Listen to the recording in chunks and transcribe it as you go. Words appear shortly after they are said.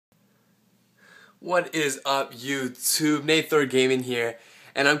What is up, YouTube? Nathor Gaming here,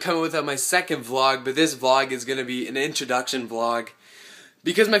 and I'm coming with my second vlog, but this vlog is going to be an introduction vlog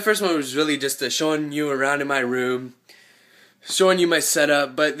because my first one was really just showing you around in my room, showing you my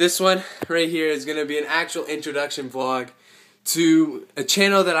setup, but this one right here is going to be an actual introduction vlog to a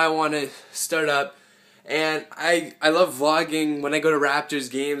channel that I want to start up. And I love vlogging. When I go to Raptors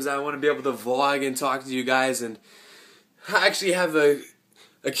games, I want to be able to vlog and talk to you guys and actually have a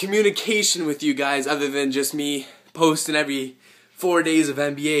communication with you guys other than just me posting every 4 days of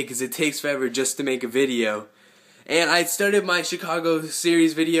NBA, because it takes forever just to make a video. And I started my Chicago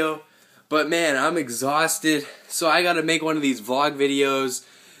series video, but man, I'm exhausted, so I gotta make one of these vlog videos.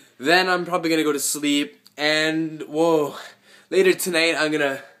 Then I'm probably gonna go to sleep, and whoa, later tonight I'm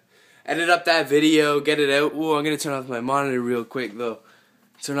gonna edit up that video, get it out. Whoa, I'm gonna turn off my monitor real quick though.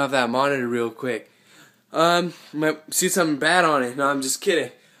 Turn off that monitor real quick. Might see something bad on it. No, I'm just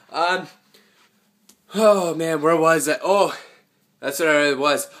kidding. Oh man, where was I? Oh, that's where it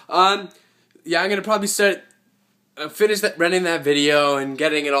was. Yeah, I'm gonna probably start, finish running that video and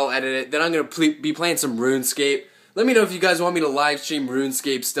getting it all edited. Then I'm gonna be playing some RuneScape. Let me know if you guys want me to live stream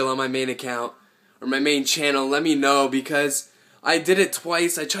RuneScape still on my main account or my main channel. Let me know, because I did it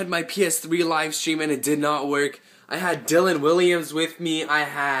twice. I tried my PS3 live stream and it did not work. I had Dylan Williams with me. I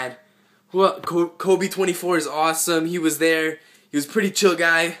had Kobe24 is awesome. He was there. He was a pretty chill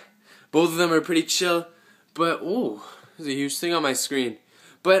guy. Both of them are pretty chill. But ooh, there's a huge thing on my screen.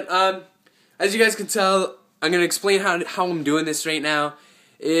 But as you guys can tell, I'm gonna explain how I'm doing this right now.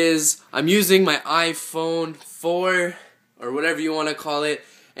 I'm using my iPhone 4 or whatever you want to call it,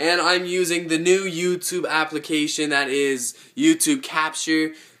 and I'm using the new YouTube application that is YouTube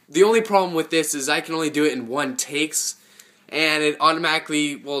Capture. The only problem with this is I can only do it in one takes. And it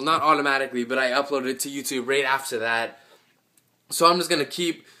automatically, well, not automatically, but I uploaded it to YouTube right after that. So I'm just going to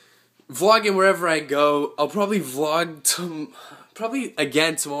keep vlogging wherever I go. I'll probably vlog probably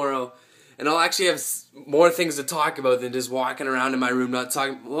again tomorrow. And I'll actually have more things to talk about than just walking around in my room not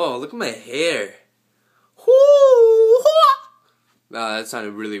talking. Whoa, look at my hair. Wow, that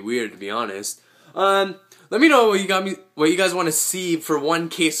sounded really weird, to be honest. Let me know what you guys want to see for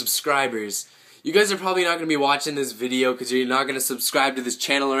 1K subscribers. You guys are probably not going to be watching this video because you're not going to subscribe to this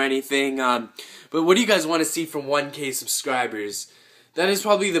channel or anything. But what do you guys want to see from 1K subscribers? That is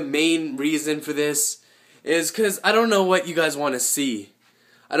probably the main reason for this, is because I don't know what you guys want to see.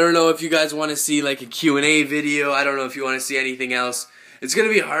 I don't know if you guys want to see like a Q&A video. I don't know if you want to see anything else. It's going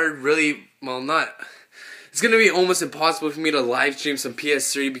to be hard, really, well, not... It's going to be almost impossible for me to live stream some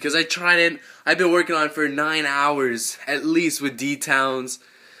PS3 because I tried it. I've been working on it for 9 hours, at least, with D-Towns.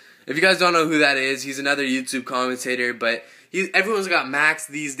 If you guys don't know who that is, he's another YouTube commentator, but everyone's got Macs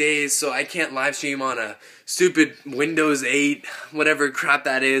these days, so I can't live stream on a stupid Windows 8, whatever crap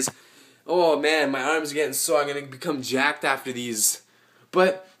that is. Oh man, my arms are getting sore. I'm going to become jacked after these.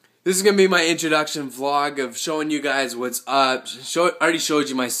 But this is going to be my introduction vlog of showing you guys what's up. I already showed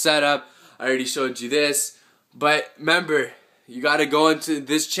you my setup. I already showed you this. But remember, you got to go into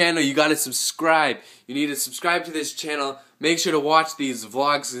this channel. You got to subscribe. You need to subscribe to this channel. Make sure to watch these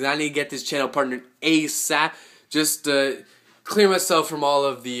vlogs, because I need to get this channel partnered ASAP. Just to clear myself from all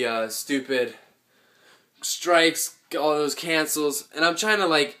of the stupid strikes, all those cancels. And I'm trying to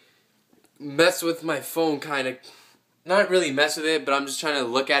like mess with my phone, kind of. Not really mess with it, but I'm just trying to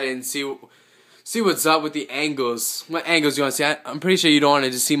look at it and see what's up with the angles. What angles you want to see? I'm pretty sure you don't want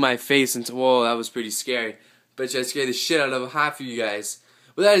to just see my face and whoa, that was pretty scary. Bet you I scared the shit out of half of you guys.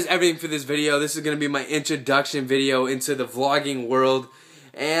 Well, that is everything for this video. This is going to be my introduction video into the vlogging world.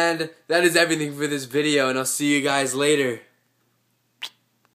 And that is everything for this video, and I'll see you guys later.